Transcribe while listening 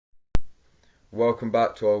Welcome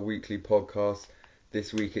back to our weekly podcast.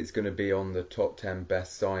 This week it's going to be on the top 10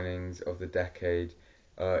 best signings of the decade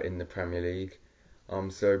in the Premier League.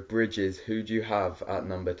 So Bridges, who do you have at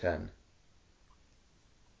number 10?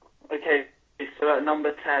 Okay, so at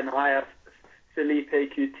number 10 I have Felipe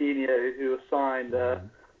Coutinho, who was signed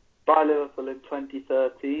by Liverpool in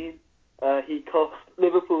 2013. He cost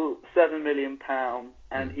Liverpool £7 million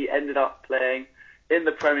and he ended up playing in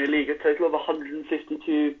the Premier League a total of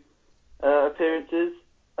 152 appearances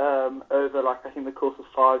over, I think, the course of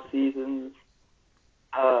 5 seasons.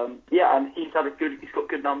 And he's got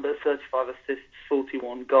good numbers: 35 assists,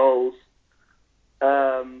 41 goals. He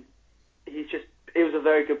was a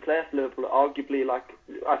very good player for Liverpool. Arguably,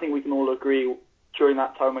 I think we can all agree, during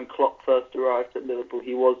that time when Klopp first arrived at Liverpool,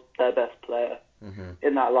 he was their best player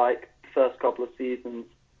in that first couple of seasons.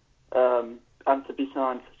 And to be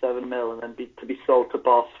signed for £7 million and then to be sold to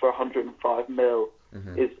Barca for £105 million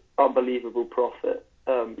is unbelievable profit.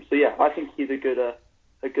 I think he's a good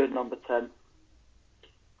number 10.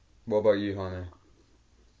 What about you, Jaime?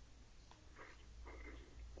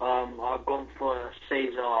 I've gone for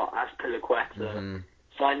Cesar Azpilicueta.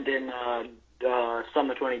 Signed in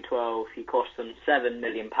summer 2012. He cost them £7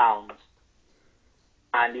 million,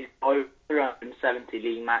 and he's over 370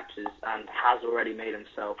 league matches and has already made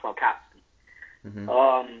himself our captain.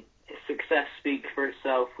 His success speaks for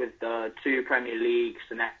itself with 2 Premier Leagues,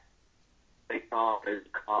 an FA Cup,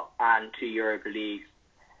 and 2 Europa Leagues.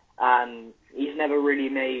 And he's never really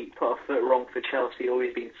put a foot wrong for Chelsea.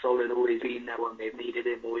 Always been solid, always been there when they've needed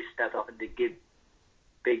him, always stepped up and did give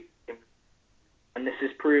big. And this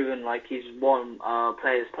is proven. He's won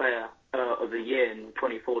Players' Player of the Year in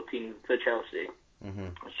 2014 for Chelsea. I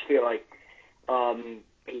just feel like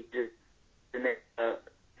he just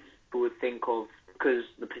would think of, because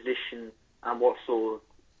the position and what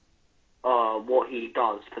he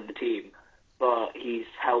does for the team, but he's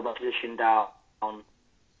held that position down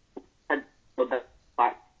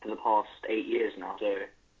back to the past 8 years now, so I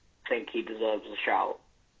think he deserves a shout.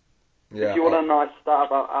 Yeah, if you want a nice stat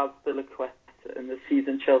about Azpilicueta, in the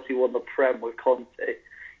season Chelsea won the Prem with Conte,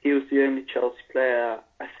 he was the only Chelsea player,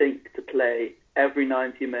 I think, to play every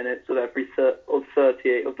 90 minutes of every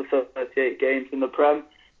 38 of the 38 games in the Prem.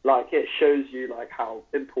 It shows you how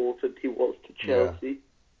important he was to Chelsea.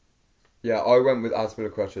 Yeah, I went with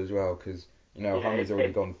Azpilicueta as well because Jaime's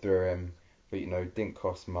already gone through him, but didn't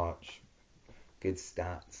cost much, good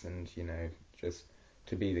stats, and just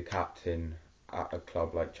to be the captain at a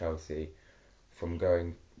club like Chelsea, from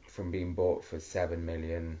being bought for £7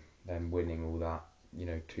 million, then winning all that,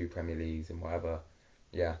 2 Premier Leagues and whatever.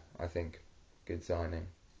 Yeah, I think good signing.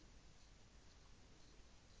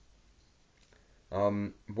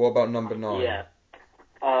 What about number 9? Yeah.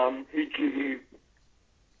 Who do you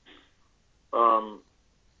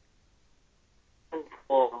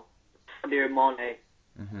for Sadio Mane?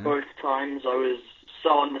 Both times I was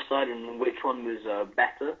so undecided on which one was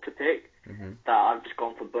better to pick that I've just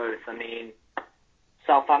gone for both. I mean,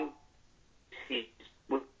 Southampton, he's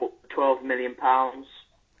with £12 million.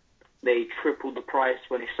 They tripled the price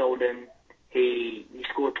when he sold him. He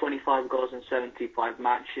scored 25 goals in 75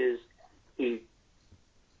 matches. He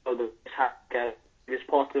was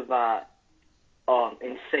part of that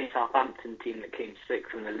insane Southampton team that came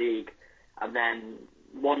sixth in the league. And then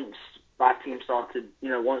once that team started,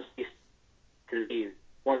 once he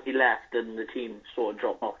left, then the team sort of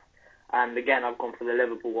dropped off. And again, I've gone for the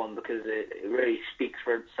Liverpool one because it really speaks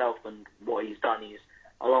for itself and what he's done. He's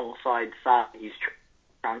alongside Salah, he's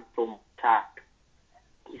transformed attack.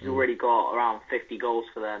 He's already got around 50 goals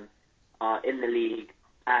for them in the league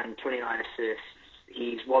and 29 assists.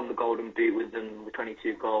 He's won the Golden Boot with them with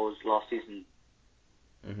 22 goals last season.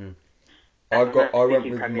 I went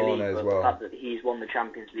with Mane as well. The fact that he's won the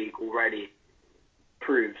Champions League already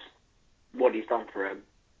proves what he's done for him.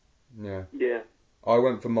 Yeah. I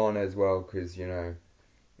went for Mane as well because,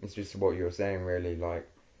 it's just what you were saying really.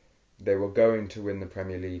 They were going to win the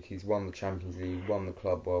Premier League. He's won the Champions League, won the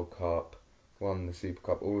Club World Cup, won the Super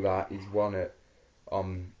Cup, all that. He's won it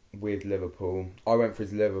with Liverpool. I went for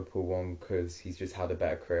his Liverpool one because he's just had a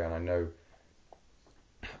better career, and I know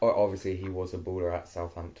obviously he was a baller at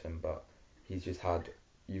Southampton, but he's just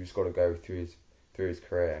you've just got to go through his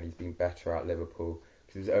career, and he's been better at Liverpool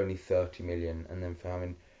because it was only 30 million, and then for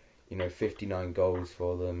having 59 goals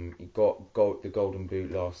for them, he got the Golden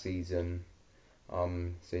Boot last season.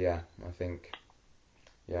 So yeah, I think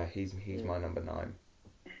he's my number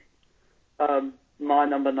 9. My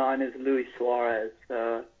number 9 is Luis Suarez,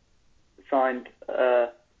 signed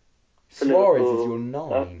for Suarez Liverpool, is your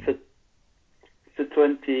 9? for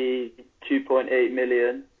 22.8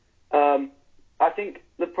 million. I think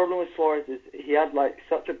the problem with Suarez is he had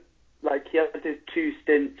he had his 2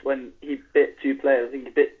 stints when he bit 2 players. I think he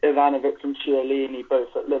bit Ivanovic and Chiellini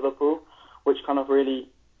both at Liverpool, which kind of really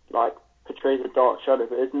portrays a dark shadow.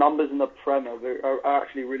 But his numbers in the Premier are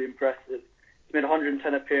actually really impressive. He's made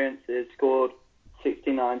 110 appearances, scored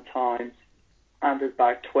 69 times, and has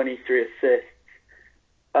bagged 23 assists.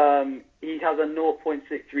 He has a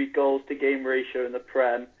 0.63 goals to game ratio in the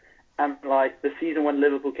Prem, and the season when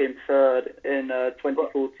Liverpool came third in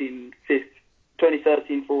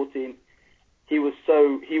 2013-14, he was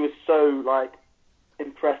so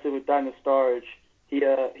impressive with Daniel Sturridge.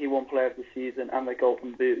 He won Player of the Season and the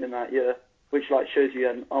Golden Boot in that year, which shows you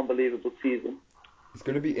an unbelievable season. It's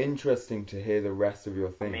going to be interesting to hear the rest of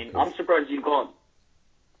your thing. I mean, I'm surprised you got.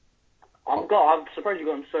 I'm surprised you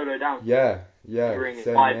got him solo down. Yeah. During,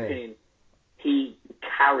 in my opinion, he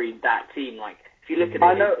carried that team. If you look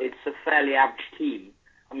at it, it's a fairly average team.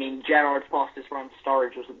 I mean, Gerrard's fastest run,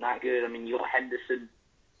 Sturridge wasn't that good. I mean, you got Henderson.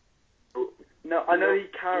 No, I know he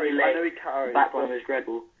carried. Backbone was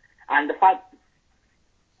dreadful, and the fact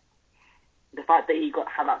that he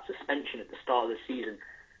had that suspension at the start of the season,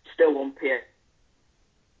 still won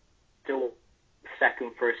still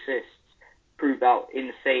second for assists, proved how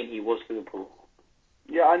insane he was for Liverpool.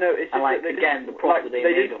 Yeah, I know. It's just and again, the profit they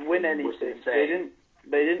didn't win anything. They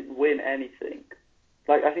didn't win anything.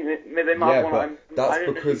 I think they might have won. That's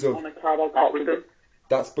because of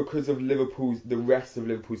the rest of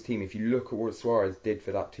Liverpool's team. If you look at what Suarez did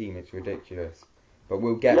for that team, it's ridiculous. But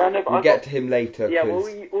we'll get to him later. Yeah,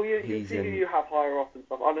 you see who you have higher up and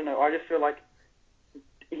stuff. I don't know. I just feel like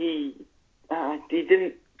he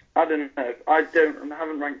didn't. I don't know. I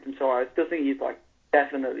haven't ranked him so high. I still think he's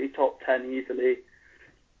definitely top 10 easily.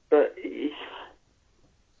 But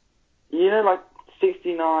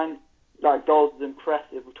 69 goals is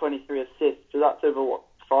impressive with 23 assists. So that's over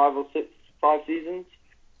 5 seasons.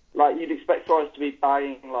 You'd expect Suarez to be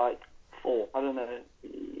bagging 4. I don't know.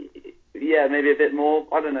 Yeah, maybe a bit more.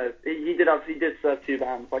 I don't know. He did serve 2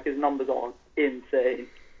 bans. His numbers are insane.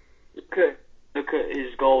 Look at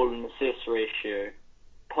his goal and assist ratio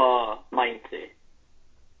per 90.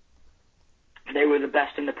 They were the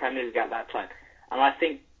best in the Premier League at that time. And I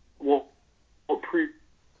think what proved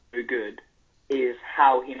so good is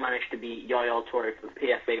how he managed to beat Yaya Toure for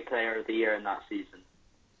PFA Player of the Year in that season.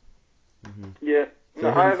 Mm-hmm. Yeah. So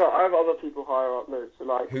I have other people higher up though.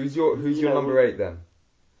 So who's your number 8 then?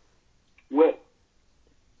 Well,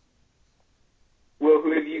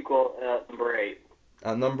 who have you got at number 8?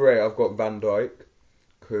 At number 8, I've got Van Dijk,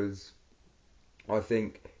 because I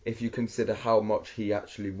think if you consider how much he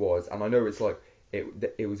actually was, and I know it's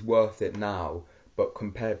it was worth it now, but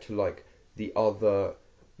compared to the other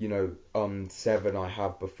 7 I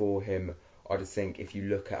have before him, I just think if you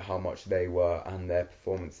look at how much they were and their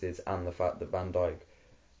performances and the fact that Van Dijk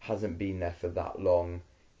hasn't been there for that long,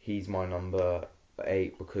 he's my number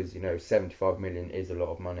 8 because 75 million is a lot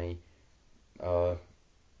of money.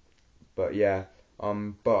 But yeah,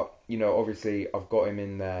 obviously I've got him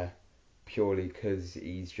in there purely because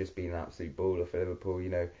he's just been an absolute baller for Liverpool.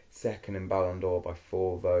 Second in Ballon d'Or by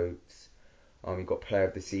 4 votes. He got Player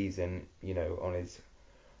of the Season, on his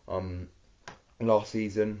last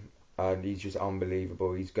season, and he's just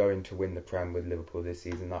unbelievable. He's going to win the Prem with Liverpool this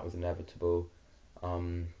season. That was inevitable.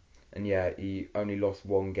 And yeah, he only lost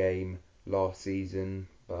 1 game last season,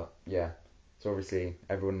 but yeah, so obviously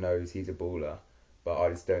everyone knows he's a baller, but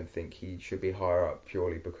I just don't think he should be higher up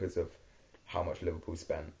purely because of how much Liverpool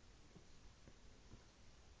spent.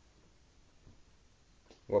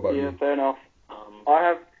 What about you? Yeah, fair enough.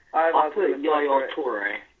 I put Yaya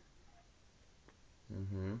Toure.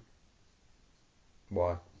 Mhm.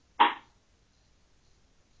 Why?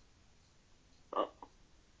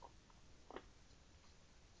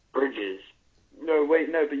 Bridges. No,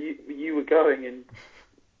 but you were going and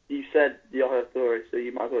you said Yaya Toure, so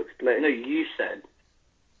you might as well explain. No, you said.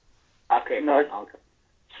 Okay, no. Okay.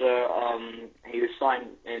 So he was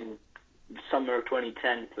signed in the summer of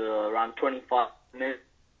 2010 for around 25 million.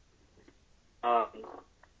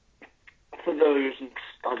 For those,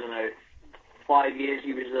 5 years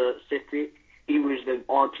he was at City. He was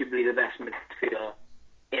arguably the best midfielder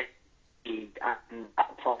in the league, and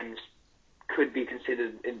at times could be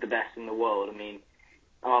considered the best in the world. I mean,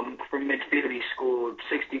 from midfield he scored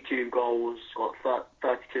 62 goals, got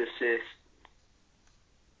 32 assists.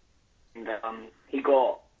 And he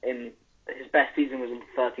got in his best season was in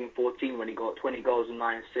 13-14 when he got 20 goals and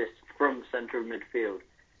 9 assists from the centre of midfield.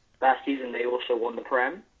 That season they also won the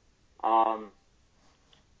Prem, the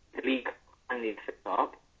league and the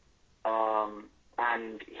Cup,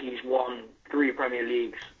 and he's won 3 Premier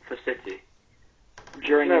Leagues for City.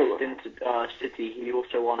 during his stint at City, he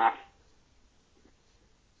also won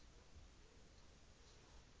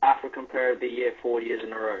African Player of the Year 4 years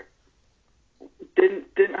in a row.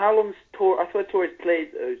 Didn't how long's Torres? I thought Torres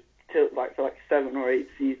played those for 7 or 8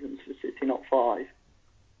 seasons for City, not 5.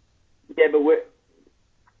 Yeah, but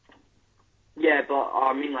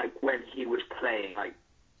I mean like when he was playing, like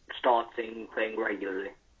playing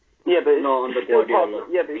regularly. Yeah, but not under Guardiola.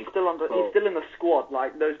 Yeah, but he's still in the squad.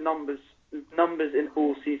 Like those numbers in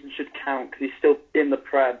all seasons should count because he's still in the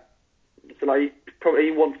Prem. So like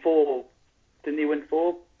he won 4. Didn't he win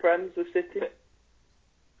 4 Prems with City?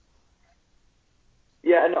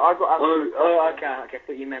 Yeah, and I got. Okay. I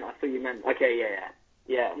thought you meant. Okay,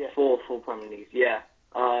 yeah. 4 Premier Leagues. Yeah.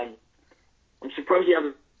 I'm surprised you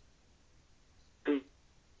haven't.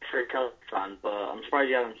 For a Celtic fan, but I'm surprised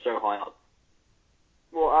you have him so high up.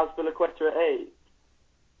 Well, Azpilicueta at 8.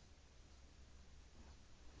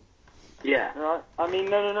 Yeah. Right. I mean,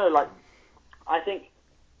 no. Like, I think,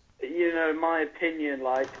 in my opinion,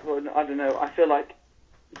 I don't know. I feel like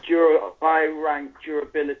I rank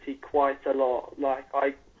durability quite a lot. Like,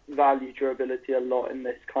 I value durability a lot in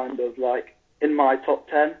this kind of in my top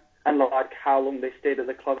 10, and like how long they stayed at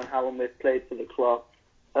the club and how long they've played for the club.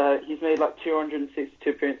 He's made 262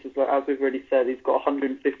 appearances, as we've already said. He's got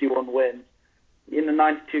 151 wins. In the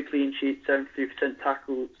 92 clean sheets, 73%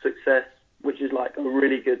 tackle success, which is a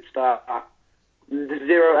really good start.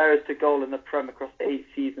 0 errors to goal in the Prem across 8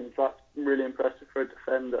 seasons. That's really impressive for a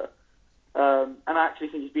defender. And I actually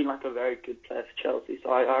think he's been a very good player for Chelsea,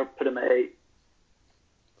 so I put him at 8.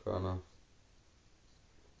 Fair enough.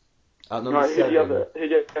 At number 7. Who do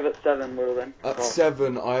you have at 7, Will, then? At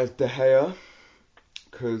 7, I have De Gea.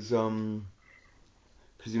 Because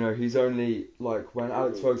he's only, when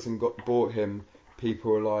Alex Ferguson bought him,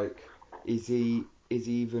 people were like, is he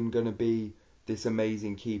even going to be this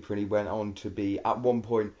amazing keeper? And he went on to be, at one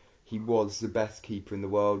point, he was the best keeper in the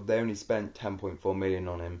world. They only spent 10.4 million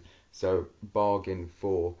on him, so bargain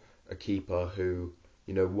for a keeper who,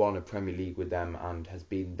 won a Premier League with them and has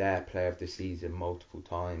been their player of the season multiple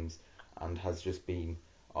times and has just been,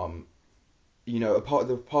 a part of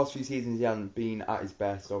the past few seasons he hasn't been at his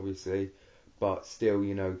best, obviously, but still,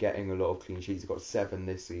 getting a lot of clean sheets. He's got 7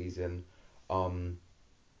 this season, but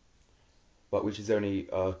which is only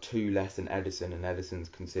 2 less than Ederson, and Ederson's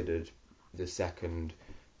considered the second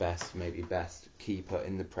best, maybe best keeper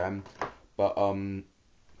in the Prem. But I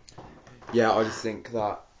just think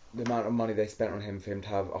that the amount of money they spent on him for him to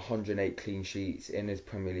have 108 clean sheets in his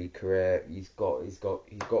Premier League career, he's got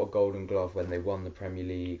a Golden Glove when they won the Premier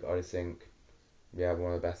League. I just think,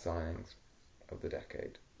 one of the best signings of the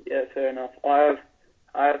decade. Yeah, fair enough. I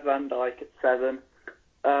have Van Dijk at 7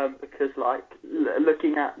 because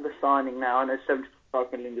looking at the signing now, I know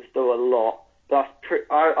 75 million is still a lot.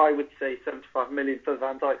 I would say 75 million for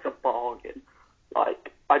Van Dijk's a bargain.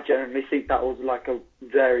 I generally think that was a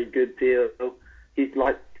very good deal. He's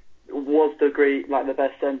was the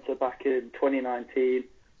best centre back in 2019.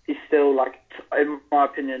 He's still in my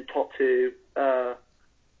opinion top 2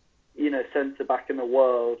 centre back in the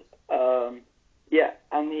world.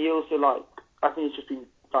 And he also I think he's just been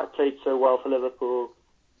played so well for Liverpool,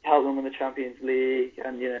 helped them win the Champions League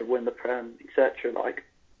and win the Prem, etc.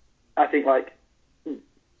 I think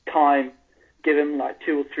time, give him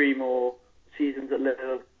 2 or 3 more seasons at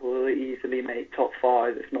Liverpool, will easily make top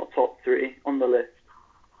 5, if not top 3 on the list.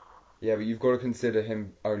 Yeah, but you've got to consider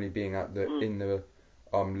him only being in the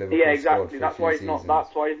Liverpool exactly. squad for That's a few why seasons.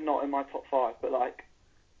 That's why he's not in my top 5. But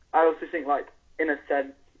I also think in a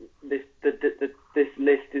sense this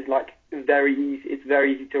list is very easy. It's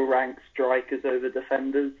very easy to rank strikers over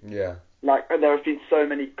defenders. Yeah. There have been so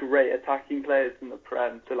many great attacking players in the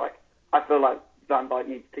Prem, so I feel Van Dijk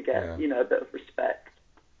needs to get a bit of respect.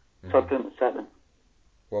 So I put him at 7.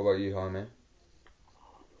 What about you, Jaime?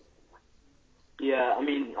 Yeah, I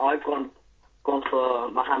mean, I've gone for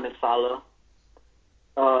Mohamed Salah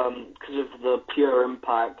because of the pure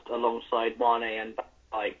impact alongside Mane and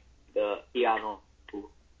Van Dijk he had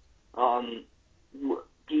on.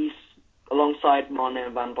 He's alongside Mane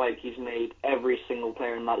and Van Dijk. He's made every single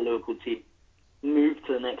player in that Liverpool team move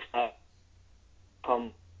to the next step,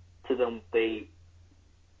 come to them they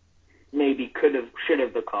maybe should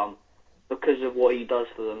have become because of what he does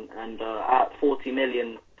for them. And at 40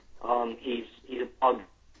 million. He's a bug.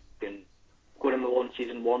 Called him a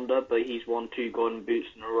one-season wonder, but he's won 2 Golden Boots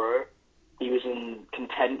in a row. He was in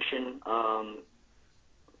contention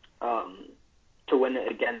to win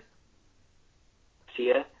it again this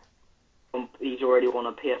year. He's already won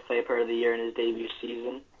a PFA Player of the Year in his debut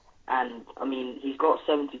season, and I mean he's got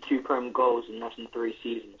 72 Prem goals in less than 3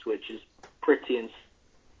 seasons, which is pretty insane.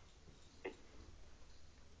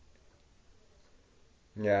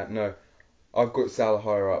 Yeah, no, I've got Salah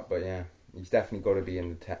higher up, but yeah, he's definitely got to be in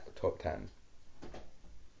the top 10.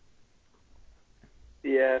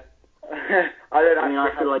 Yeah. I don't. I mean,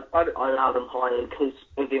 I feel like I'd have him higher because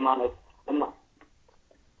of the amount of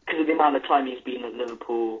time he's been at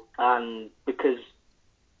Liverpool, and because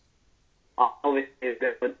obviously with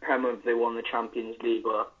the Premier they won the Champions League,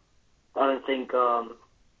 but I don't think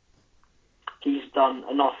he's done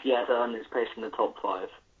enough yet to earn his place in the top 5.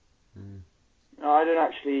 No, I don't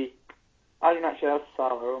actually have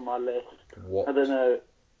Salah on my list. What? I don't know.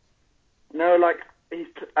 No, like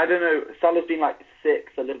I don't know. Salah's been like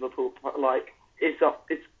 6 at Liverpool. Like it's top.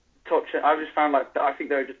 I've just found like I think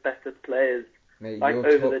they're just better players. Mate, like your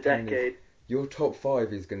over top the 10 decade. Your top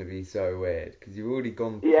 5 is going to be so weird because you've already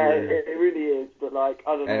gone through. Yeah, it really is. But like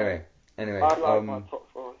I don't know. Anyway, I like my top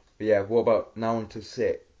 5. But yeah, what about now on to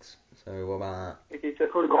 6? So what about that? If you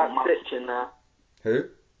took Probably got Matic in there. Who?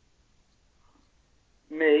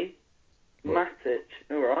 Me, What? Matic.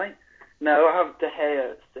 All right. No, I have De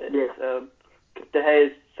Gea at 6. Yeah. De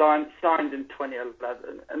Gea's signed in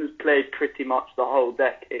 2011 and has played pretty much the whole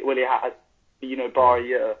decade. Well, he has, bar a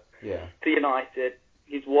year. Yeah. For United,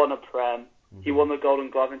 he's won a Prem. Mm-hmm. He won the Golden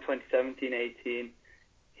Glove in 2017-18.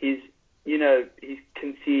 He's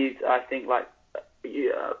conceded, I think,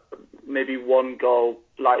 maybe one goal.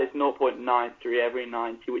 Like, it's 0.93 every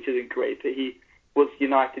 90, which isn't great. But he was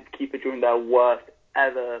United's keeper during their worst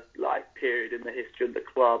ever, period in the history of the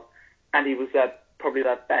club. And he was probably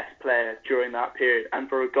their best player during that period. And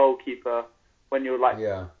for a goalkeeper, when you're,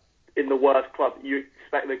 in the worst club, you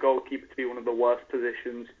expect the goalkeeper to be one of the worst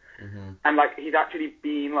positions. Mm-hmm. And he's actually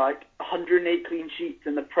been 108 clean sheets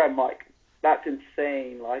in the Prem. That's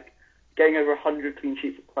insane. Getting over 100 clean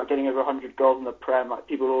sheets, getting over 100 goals in the Prem.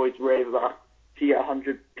 People always rave about if you get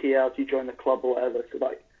 100 PLs, you join the club or whatever. So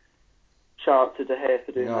shout out to De Gea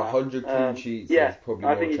for doing that. 100 clean sheets is probably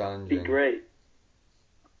I more think challenging. He'd be great.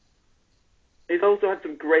 He's also had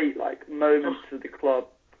some great moments for the club.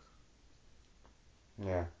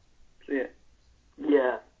 Yeah. So, yeah.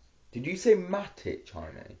 Yeah. Did you say Matic,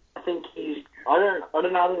 Jaime? I think he's. I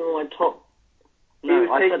don't have him in my top.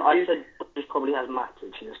 No, I said he probably has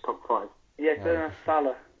Matic in his top 5. Yeah, so that's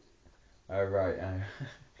Salah. Oh right.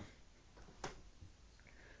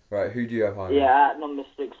 Right, who do you have higher? Yeah, at number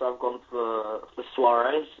 6 I've gone for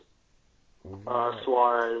Suarez. Right.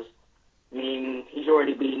 Suarez. I mean, he's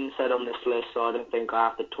already been said on this list, so I don't think I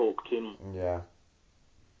have to talk too much. Yeah.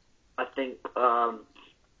 I think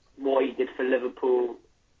what he did for Liverpool,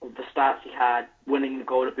 the stats he had, winning the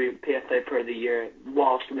Golden Boot, PFA Player of the Year,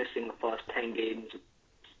 whilst missing the first 10 games of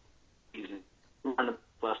the season, and the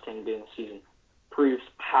first 10 games of the season, proves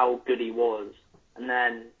how good he was. And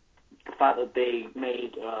then the fact that they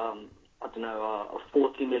made, a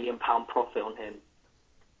 £40 million profit on him,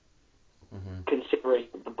 considering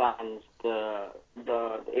the bans, the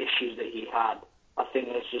issues that he had, I think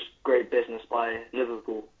it's just great business by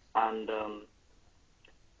Liverpool. And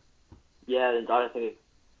I don't think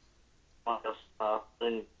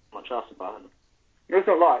much else about him. It's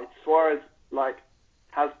not lie. Suarez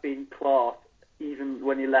has been class even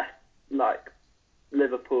when he left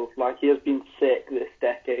Liverpool. He has been sick this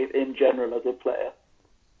decade in general as a player.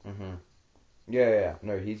 Mhm. Yeah.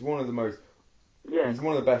 No, he's one of the most. Yeah. He's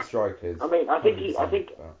one of the best strikers. I mean, I think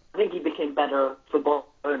he became better for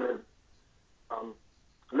Barcelona.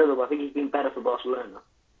 Liverpool. I think he's been better for Barcelona.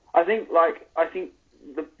 I think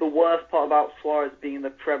the worst part about Suarez being in the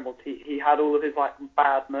Prem was he had all of his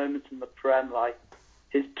bad moments in the Prem,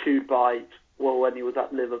 his 2 bites, when he was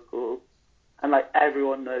at Liverpool, and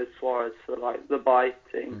everyone knows Suarez for the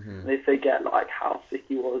biting. Mm-hmm. They forget how sick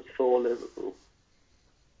he was for Liverpool.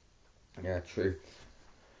 Yeah, true.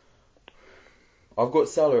 I've got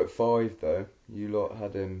Salah at 5 though. You lot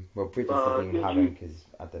had him. Well, British didn't have him because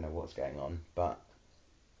I don't know what's going on, but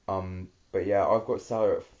yeah, I've got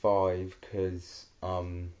Salah at 5 because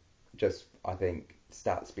just I think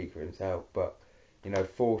stats speak for himself. But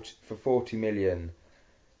for 40 million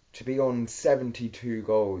to be on 72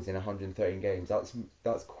 goals in 113 games,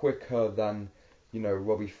 that's quicker than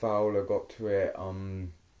Robbie Fowler got to it.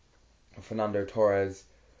 Fernando Torres,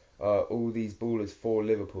 all these ballers for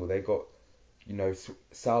Liverpool, they got.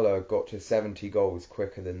 Salah got to 70 goals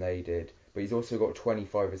quicker than they did, but he's also got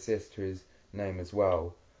 25 assists to his name as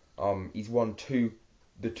well. He's won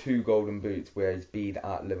the two golden boots where he's been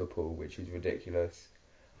at Liverpool, which is ridiculous.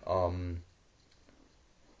 And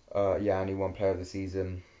he won Player of the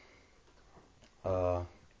Season in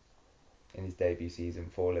his debut season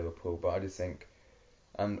for Liverpool. But I just think,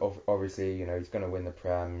 and obviously, he's going to win the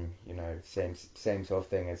Prem. Same sort of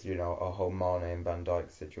thing as a whole Mane and Van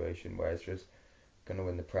Dijk situation, where it's just going to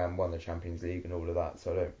win the Prem, won the Champions League and all of that,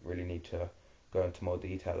 so I don't really need to go into more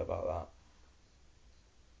detail about that.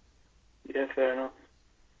 Yeah, fair enough.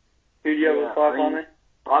 Who do you have at 5, Harmy?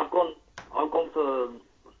 I've gone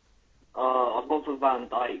for Van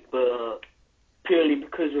Dijk, but purely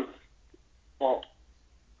because of what,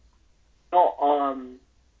 not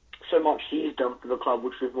so much he's done for the club,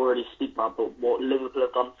 which we've already spoken about, but what Liverpool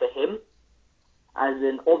have done for him. As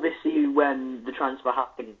in, obviously, when the transfer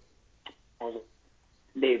happened,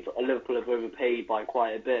 Liverpool have overpaid by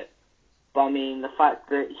quite a bit. But I mean, the fact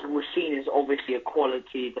that he was seen as obviously a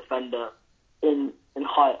quality defender in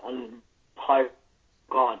high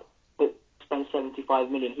regard, but spent 75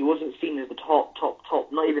 million. He wasn't seen as the top,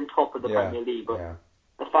 not even top of the Premier League. But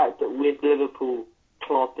the fact that with Liverpool,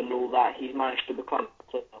 Klopp and all that, he's managed to become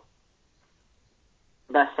the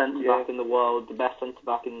best centre back in the world, the best centre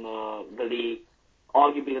back in the league,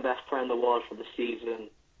 arguably the best player in the world for the season.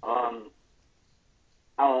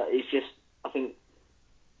 It's just, I think,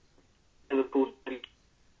 Liverpool,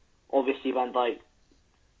 obviously Van Dijk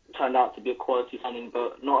turned out to be a quality signing,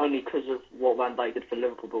 but not only because of what Van Dijk did for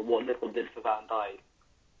Liverpool, but what Liverpool did for Van Dijk.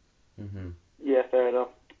 Mm-hmm. Yeah, fair enough.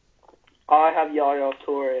 I have Yaya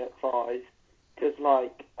Toure at 5, because,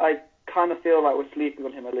 I kind of feel like we're sleeping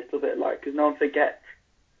on him a little bit, because no one forgets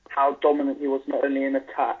how dominant he was, not only in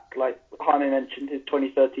attack, Jaime mentioned his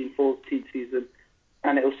 2013-14 season,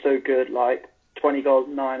 and it was so good, 20 goals,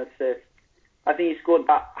 9 assists. I think he scored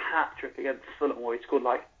that hat-trick against Fulham, where he scored,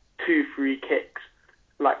 2 free kicks,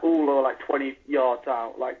 all are 20 yards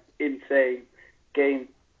out, insane game.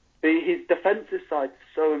 But his defensive side's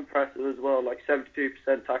so impressive as well,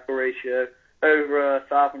 72% tackle ratio, over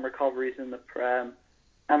 1,000 recoveries in the Prem,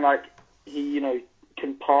 and he,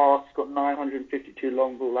 can pass, got 952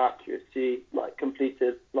 long ball accuracy,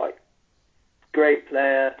 completed, great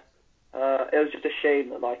player. It was just a shame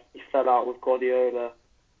that he fell out with Guardiola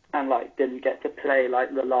and didn't get to play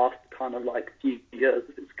the last kind of few years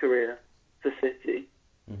of his career for City.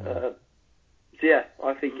 Mm-hmm. So yeah,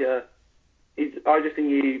 I think I just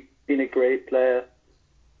think he's been a great player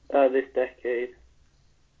this decade.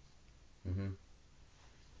 Mm-hmm.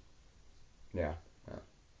 Yeah.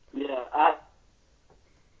 Yeah.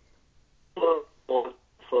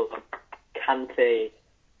 For Kante,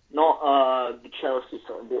 not the Chelsea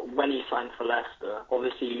side, but when he signed for Leicester,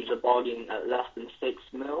 obviously he was a bargain at less than 6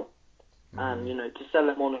 mil, and to sell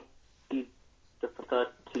him on for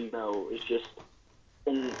 32 mil is just,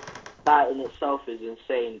 that in itself is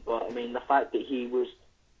insane. But I mean, the fact that he was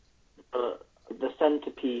the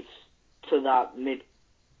centerpiece to that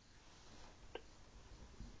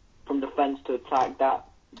from defense to attack, that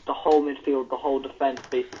the whole midfield, the whole defense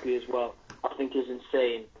basically as well, I think is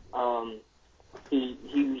insane. He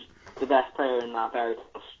was the best player in that fairy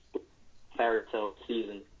tale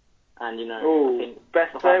season, and I think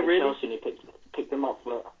best player really. Chelsea picked him up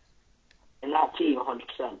in that team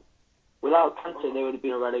 100%. Without Kante, they would have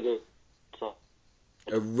been a relegation. So.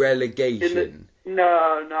 A relegation?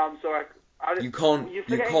 No, I'm sorry. You can't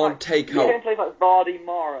take out. You don't play Vardy,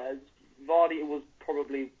 Mahrez. Vardy was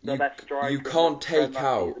probably the best striker. You can't take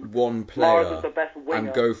out one player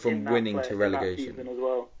and go from winning to relegation as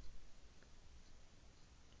well.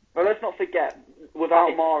 Well, let's not forget,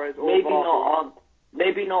 without Mahrez or Vardy,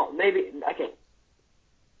 maybe not relegation.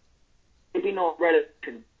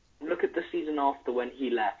 Look at the season after when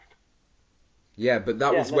he left. Yeah, but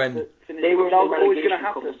that was when they were in the relegation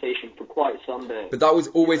conversation for quite some days. But that was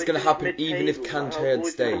always going to happen, even if Kante had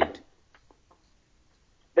stayed.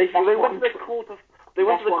 They went to the quarter. They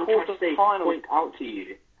went to the quarter-finals. Point out to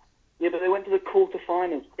you. Yeah, but they went to the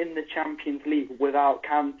quarter-finals in the Champions League without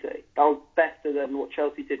Kante. That was better than what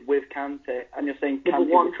Chelsea did with Kante. And you're saying Kante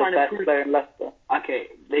was the best player in Leicester. Okay,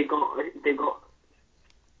 they got a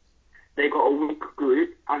weak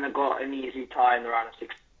group and they got an easy tie in the round of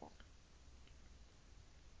 16.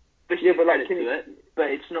 But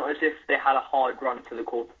it's not as if they had a hard run to the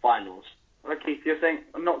quarter-finals. Okay, so you're saying,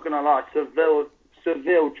 I'm not going to lie, Seville,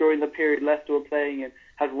 during the period Leicester were playing in,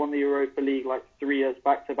 had won the Europa League 3 years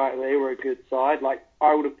back-to-back. They were a good side.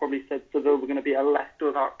 I would have probably said Seville were going to be a Leicester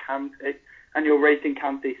without Kante. And you're rating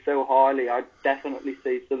Kante so highly, I'd definitely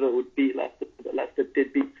say Seville would beat Leicester, but Leicester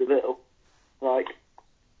did beat Seville. I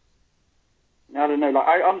don't know.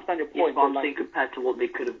 I understand your point. But I'm saying compared to what they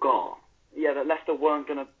could have got. Yeah, that Leicester weren't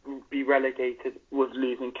going to be relegated with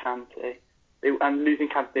losing Kante. And losing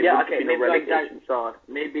Kante would have been a relegation side.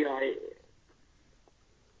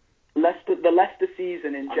 The Leicester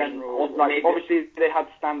season in general, obviously they had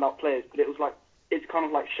standout players, but it was it's kind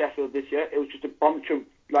of like Sheffield this year. It was just a bunch of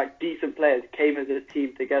decent players came as a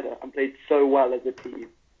team together and played so well as a team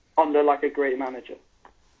under a great manager,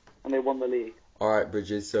 and they won the league. Alright,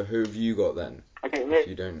 Bridges, so who have you got then? Okay, If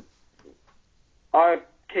you don't... I have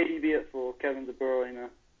KDB at 4, Kevin De Bruyne.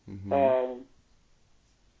 Mm-hmm.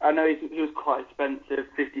 I know he was quite expensive,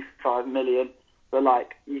 55 million, but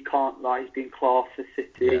like you can't lie, he's been class for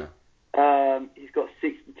City. Yeah. He's got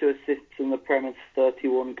 62 assists in the Premier,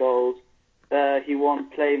 31 goals. He won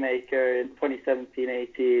Playmaker in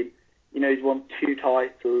 2017-18. You know, he's won 2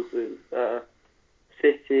 titles with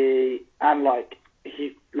City, and like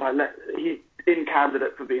he's in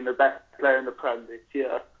candidate for being the best player in the Prem this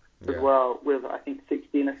year as well, with I think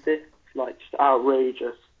 16 assists. Like just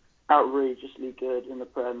outrageously good in the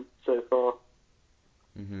Prem so far.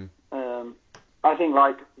 Mm-hmm. I think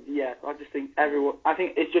I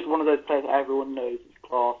think it's just one of those players that everyone knows is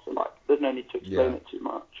class, so like there's no need to explain it too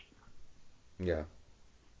much. Yeah.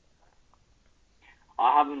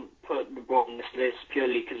 I haven't put De Bruyne on this list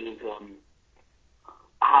purely because of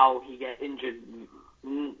how he gets injured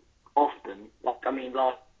often. Like, I mean,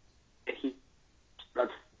 that's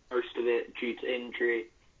most of it due to injury.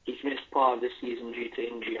 He's missed part of the season due to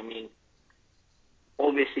injury. I mean,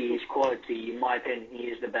 obviously his quality, in my opinion, he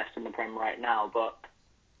is the best in the Prem right now, but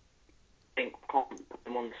I think can't put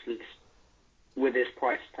him on this list with his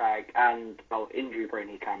price tag and injury brain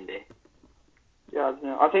he can be. Yeah,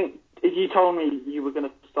 I think if you told me you were going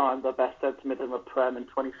to sign the best centre mid in the Prem in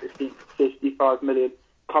 2015 for 55 million,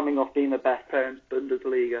 coming off being the best player in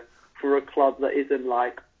Bundesliga for a club that isn't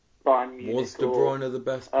like Bayern Munich Was De Bruyne the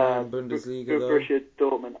best player in Bundesliga though? Borussia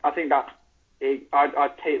Dortmund. I think that's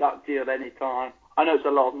I'd take that deal any time. I know it's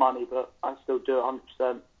a lot of money, but I still do it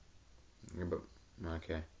 100%. Yeah, but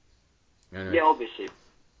okay. Anyway. Yeah, obviously.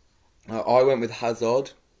 I went with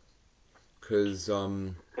Hazard because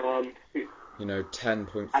who? you know,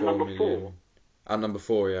 10.4 And number million. 4? And number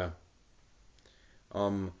 4, yeah.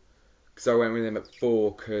 Because I went with him at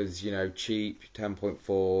 4 because, you know, cheap,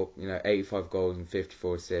 10.4, you know, 85 goals and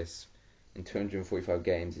 54 assists in 245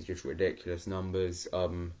 games is just ridiculous numbers.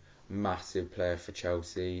 Massive player for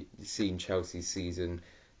Chelsea. You've seen Chelsea's season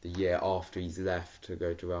the year after he's left to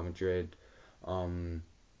go to Real Madrid.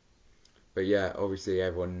 But yeah, obviously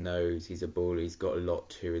everyone knows he's a baller. He's got a lot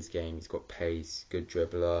to his game. He's got pace, good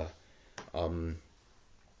dribbler, good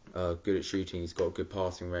at shooting. He's got good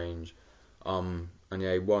passing range. And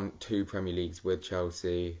yeah, he won 2 Premier Leagues with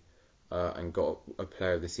Chelsea and got a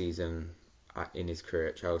Player of the Season in his career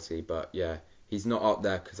at Chelsea. But yeah, he's not up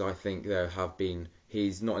there because I think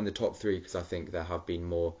he's not in the top 3 because I think there have been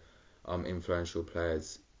more influential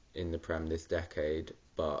players in the Prem this decade.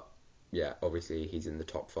 But yeah, obviously he's in the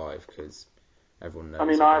top 5 because everyone knows. I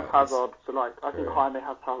mean, I have Hazard, so like I think Jaime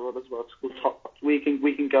has Hazard as well. So we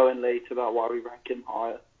can go in later about why we rank him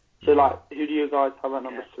higher. So like, who do you guys have at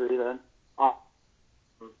number 3 then?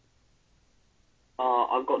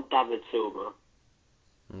 I've got David Silva.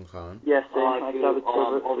 Okay. Yes, David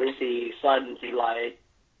Silva. Obviously signed in July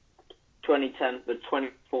 2010 for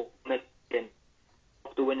 24 million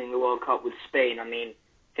after winning the World Cup with Spain. I mean,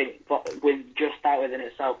 I think with just that within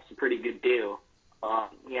itself, it's a pretty good deal.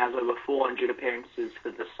 He has over 400 appearances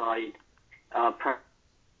for the side,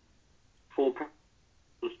 4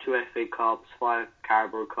 2 FA Cups, 5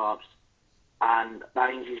 Carabao Cups, and that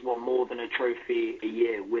means he's won more than a trophy a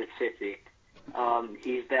year with City.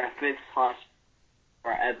 He's their 5th highest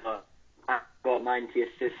ever, got 90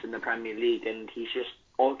 assists in the Premier League, and he's just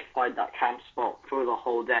occupied that camp spot for the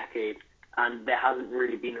whole decade, and there hasn't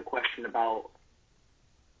really been a question about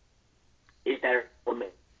is there a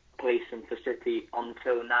place in for City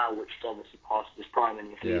until now, which is obviously past his prime and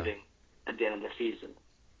he's leaving at the end of the season.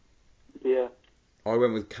 Yeah. I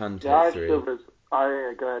went with Kante at 3. Go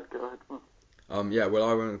ahead. Yeah, well,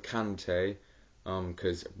 I went with Kante,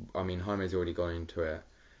 because, I mean, Jaime's already gone into it.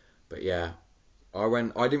 But yeah, I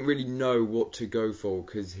didn't really know what to go for,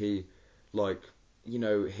 because he, like, you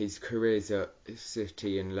know, his careers at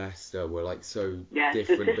City and Leicester were, like, so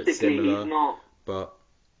different but similar. He's not... But,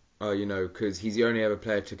 you know, because he's the only ever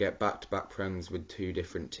player to get back-to-back Prems with 2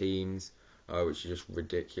 different teams, which is just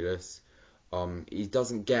ridiculous. He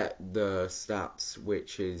doesn't get the stats,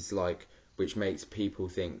 which makes people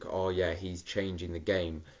think, oh yeah, he's changing the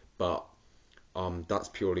game. But that's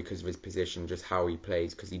purely because of his position, just how he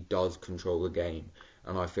plays, because he does control the game.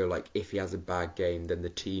 And I feel like if he has a bad game, then the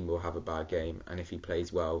team will have a bad game, and if he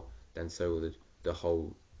plays well, then so will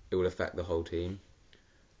it will affect the whole team.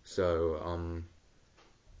 So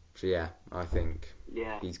yeah, I think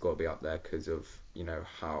he's got to be up there because of, you know,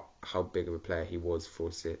 how big of a player he was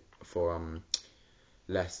for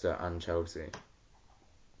Leicester and Chelsea.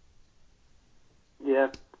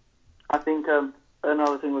 Yeah, I think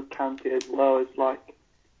another thing with Kante as well is like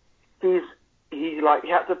he's he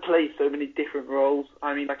had to play so many different roles.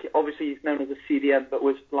 I mean, like obviously he's known as a CDM, but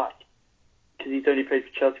was like, because he's only played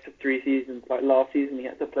for Chelsea for 3 seasons. Like last season, he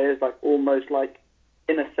had to play as like almost like,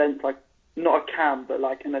 in a sense, like not a cam, but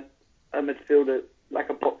like a midfielder, like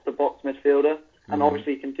a box-to-box midfielder. And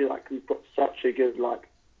obviously he can do like, he's got such a good like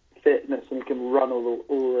fitness and he can run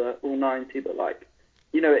all 90. But like,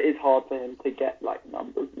 you know, it is hard for him to get like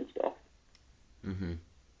numbers and stuff. Mhm.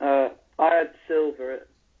 I had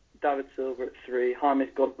David Silva at 3. Jaime's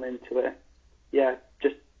gotten into it. Yeah,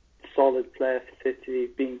 just solid player for City,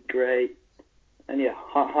 being great. And yeah,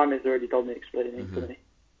 Jaime's already done the explaining for me.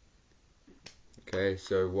 Okay,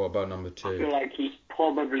 so what about number 2? I feel like he's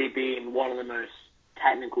probably been one of the most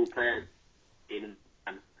technical players in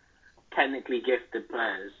technically gifted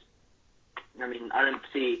players. I mean, I don't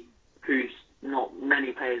see not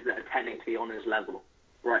many players that are technically on his level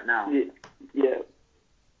right now. Yeah.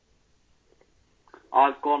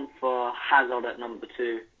 I've gone for Hazard at number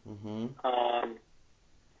 2.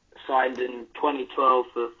 Signed in 2012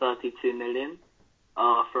 for 32 million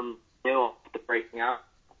from Lille after breaking out.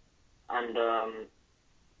 And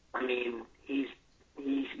I mean, he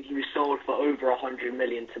was sold for over 100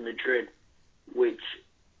 million to Madrid, which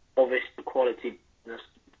obviously the quality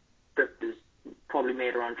is probably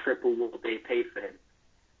made around triple what they paid for him.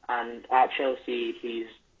 And at Chelsea, he's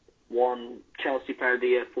won Chelsea Player of the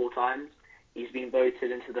Year 4 times. He's been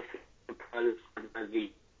voted into the Pro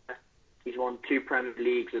League. He's won 2 Premier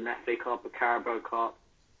Leagues, an FA Cup, a Carabao Cup,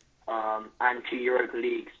 and 2 Europa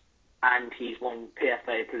Leagues. And he's won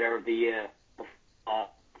PFA Player of the Year for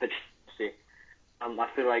Chelsea. I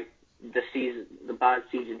feel like the bad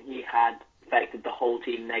season he had affected the whole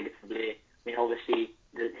team negatively. I mean, obviously,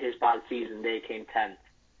 his bad season, they came 10th.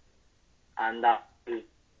 And that was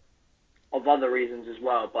of other reasons as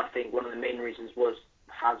well, but I think one of the main reasons was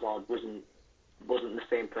Hazard wasn't the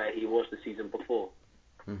same player he was the season before.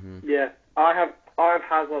 Yeah, I have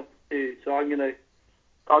Hazard too, so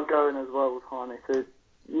I'll go in as well with Jaime. So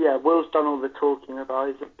yeah, Will's done all the talking about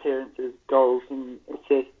his appearances, goals and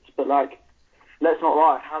assists, but like, let's not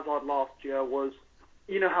lie, Hazard last year was,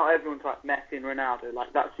 you know how everyone's like Messi and Ronaldo,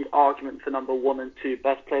 like that's the argument for number 1 and 2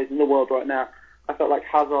 best players in the world right now. I felt like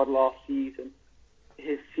Hazard last season,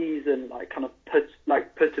 his season like kind of put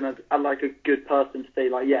him as like a good person to say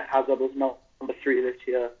like, yeah, Hazard was not number 3 this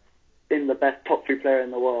year, in the best top 3 player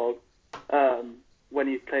in the world. When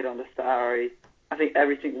he played under Sarri, I think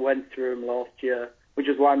everything went through him last year, which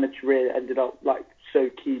is why Madrid ended up like so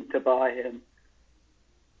keen to buy him.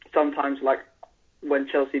 Sometimes like when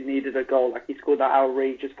Chelsea needed a goal, like he scored that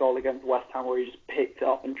outrageous goal against West Ham where he just picked it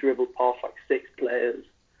up and dribbled past like 6 players.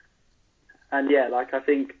 And yeah, like I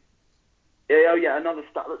think, another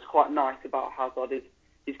stat that's quite nice about Hazard is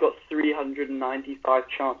he's got 395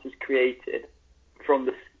 chances created from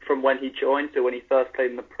when he joined, so when he first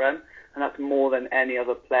played in the Prem, and that's more than any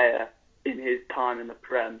other player in his time in the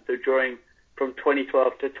Prem. So from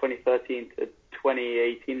 2012 to 2013 to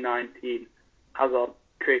 2018-19, Hazard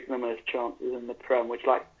created the most chances in the Prem, which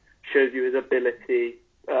like shows you his ability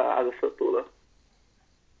as a footballer.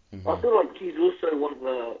 I feel like he's also one of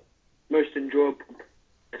the most enjoyable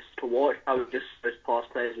players to watch. I was just those pass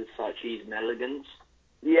players with such ease and elegance.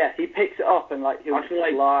 Yeah, he picks it up and like he'll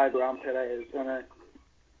slide around players.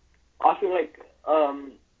 I feel like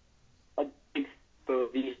a big for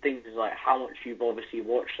these things is like how much you've obviously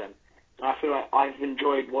watched them. And I feel like I've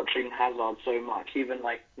enjoyed watching Hazard so much, even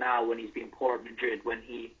like now when he's been poor at Madrid, when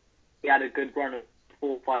he had a good run of 4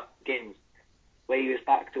 or 5 games where he was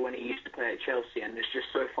back to when he used to play at Chelsea, and it's just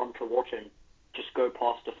so fun to watch him just go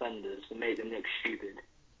past defenders and make them look stupid.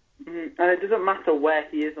 And it doesn't matter where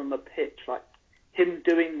he is on the pitch, like him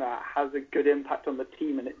doing that has a good impact on the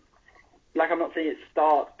team, and it, like I'm not saying it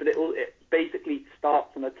starts, but it basically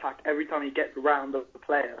starts an attack. Every time he gets around the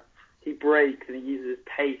player, he breaks and he uses his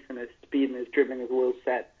pace and his speed and his dribbling, as Will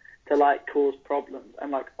said, to like cause problems.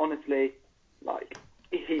 And like honestly, like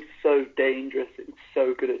he's so dangerous and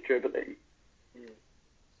so good at dribbling.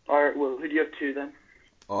 All right, Will, who do you have 2 then?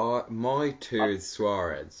 My 2 is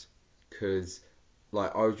Suarez, because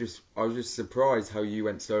like I was just surprised how you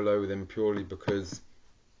went so low with him purely because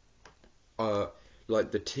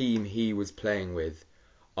like the team he was playing with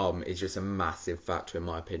is just a massive factor in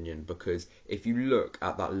my opinion, because if you look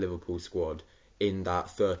at that Liverpool squad in that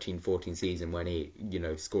 13-14 season when he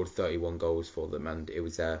scored 31 goals for them, and it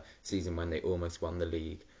was their season when they almost won the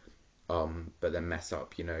league, but then mess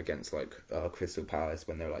up against like Crystal Palace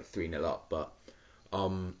when they were like 3-0 up, but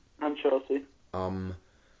and Chelsea.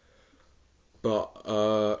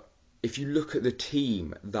 But if you look at the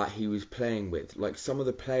team that he was playing with, like some of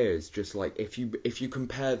the players, just like if you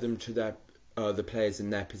compare them to the players in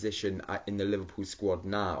their position in the Liverpool squad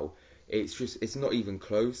now, it's not even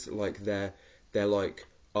close. Like they're like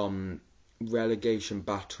relegation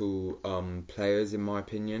battle players in my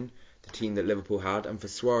opinion. The team that Liverpool had, and for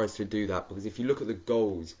Suarez to do that, because if you look at the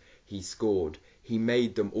goals he scored, he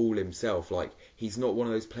made them all himself. Like he's not one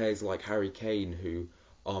of those players like Harry Kane who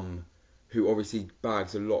obviously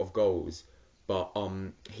bags a lot of goals, but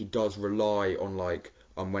he does rely on like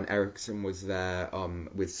when Eriksen was there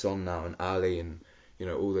with Son now and Ali and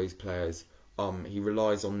all those players, he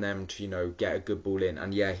relies on them to get a good ball in,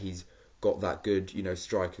 and yeah, he's got that good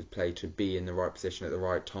striker's play to be in the right position at the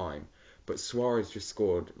right time. But Suarez just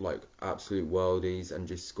scored like absolute worldies and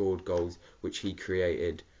just scored goals which he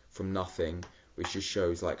created from nothing, which just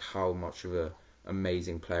shows like how much of a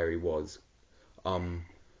amazing player he was.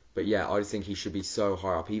 But yeah, I just think he should be so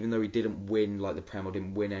high up, even though he didn't win like the Prem or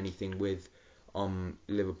didn't win anything with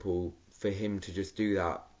Liverpool. For him to just do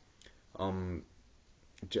that,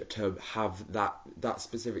 to have that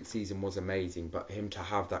specific season was amazing, but him to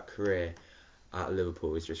have that career at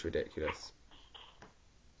Liverpool is just ridiculous.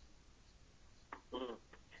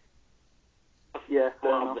 Yeah,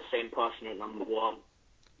 Well, the same person at number 1.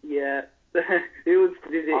 Yeah, it was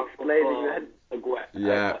busy explaining that.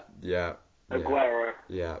 Yeah. Aguero.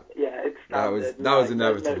 Yeah. Yeah, it's that was like,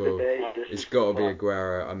 inevitable. No It's got to be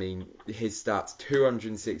Aguero. I mean, his stats: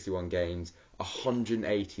 261 games,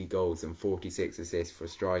 180 goals, and 46 assists for a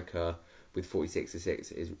striker. With 46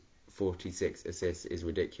 assists is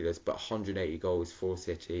ridiculous, but 180 goals for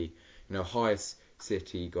City, highest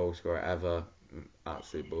City goal scorer ever,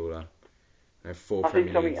 absolute baller. 4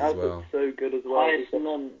 Premier Leagues as well. That's so good as well.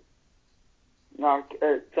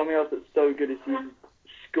 Something else that's so good is he's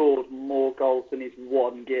scored more goals than he's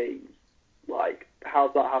won games. Like,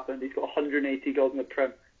 how's that happened? He's got 180 goals in the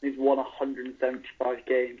Prem, and he's won 175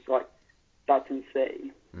 games. Like, that's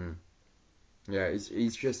insane. Yeah,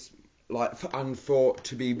 he's just like, and for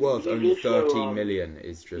to be worth only 13 million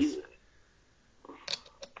is just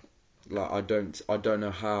like I don't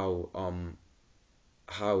know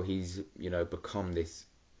how he's become this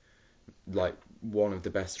like one of the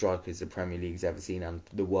best strikers the Premier League's ever seen and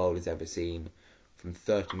the world has ever seen. From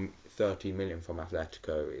 13 million from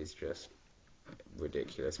Atletico is just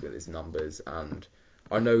ridiculous with his numbers, and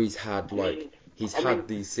I know he's had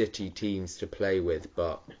these City teams to play with,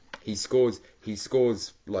 but he scores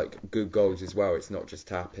like good goals as well. It's not just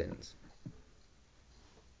tap-ins.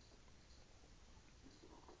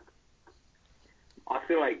 I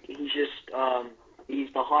feel like he's just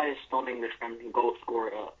he's the highest non-English goal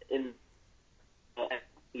scorer in the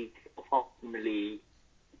league.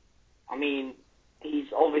 I mean, he's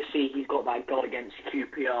got that goal against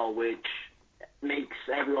QPR, which makes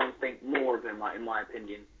everyone think more of him, like, in my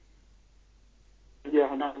opinion.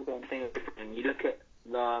 Yeah, another thing. You look at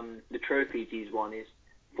the trophies he's won is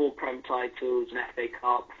 4 Prem titles, an FA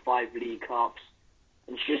Cup, 5 League Cups,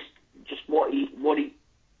 and just what he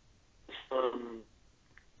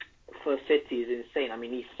for City is insane. I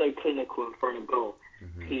mean, he's so clinical in front of goal.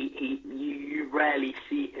 Mm-hmm. You rarely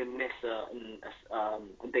see him miss a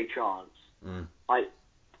big chance.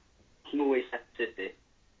 He always has City.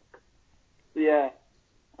 Yeah,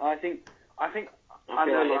 I think. I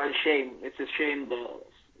know it's a shame. It's a shame that.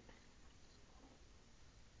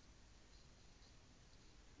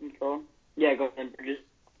 Go on. Yeah, go on. Just.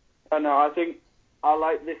 Oh no, I think I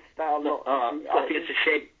like this stat a lot. I think it's a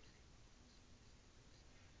shame.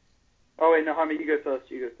 Oh wait, no, Jaime, you go first.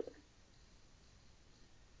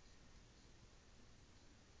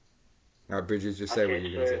 Bridges, just say what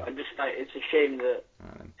you're going to say. I just think it's a shame that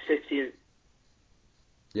City.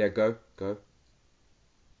 Yeah, go. Do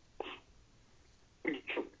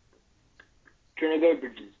you want to go,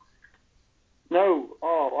 Bridges? No.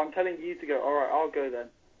 Oh, I'm telling you to go. All right, I'll go then.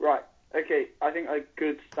 Right. Okay. I think a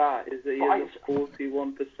good stat is that he has a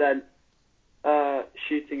 41%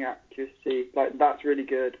 shooting accuracy. Like, that's really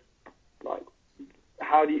good. Like,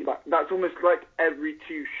 how do you like? That's almost like every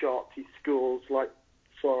 2 shots he scores. Like,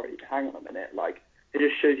 sorry, hang on a minute. Like, it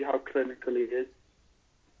just shows you how clinical he is.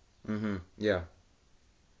 Yeah.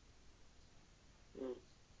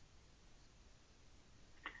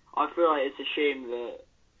 I feel like it's a shame that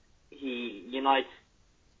United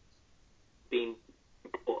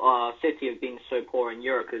City have been so poor in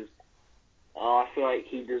Europe, because I feel like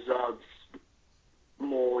he deserves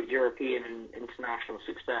more European and international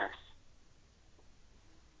success.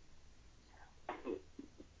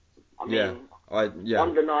 I mean,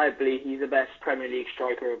 undeniably, he's the best Premier League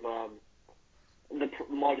striker of the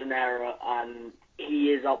modern era, and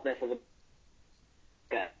he is up there for the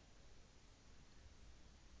best.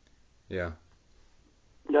 Yeah,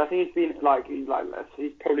 I think he's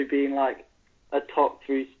probably been like a top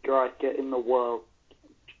 3 striker in the world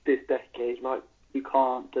this decade. Like, you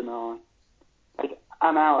can't deny. Like,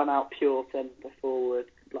 an out pure centre forward.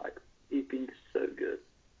 Like, he's been so good.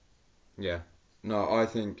 Yeah. No, I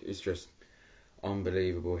think it's just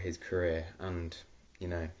unbelievable, his career, and, you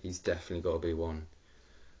know, he's definitely got to be one.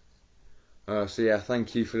 So yeah,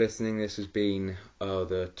 thank you for listening. This has been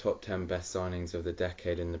the top 10 best signings of the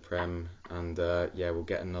decade in the Prem, and yeah, we'll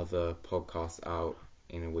get another podcast out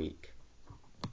in a week.